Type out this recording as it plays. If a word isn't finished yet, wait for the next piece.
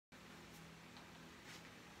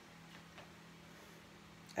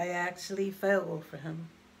I actually fell for him.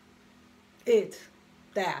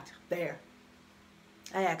 There.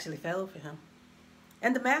 I actually fell for him.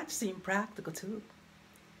 And the match seemed practical too.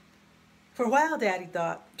 For a while, Daddy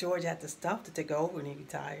thought George had the stuff to take over when he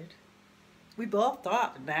retired. We both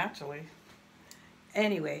thought, naturally.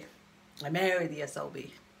 Anyway, I married the SOB.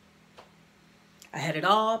 I had it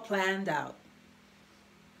all planned out.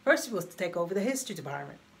 First, it was to take over the history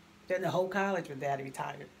department, then the whole college when Daddy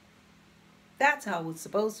retired. That's how it was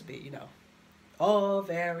supposed to be. All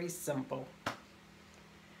very simple.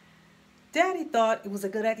 Daddy thought it was a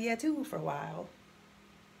good idea too for a while,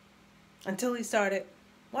 until he started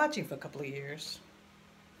watching for a couple of years.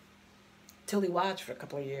 Till he watched for a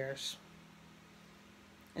couple of years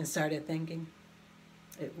and started thinking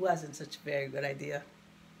it wasn't such a very good idea.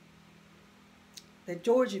 That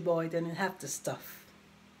Georgie boy didn't have the stuff.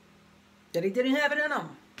 That he didn't have it in him.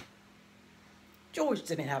 George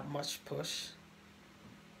didn't have much push.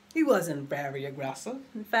 He wasn't very aggressive.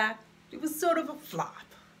 In fact, it was sort of a flop.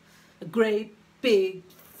 A great, big,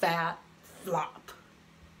 fat flop.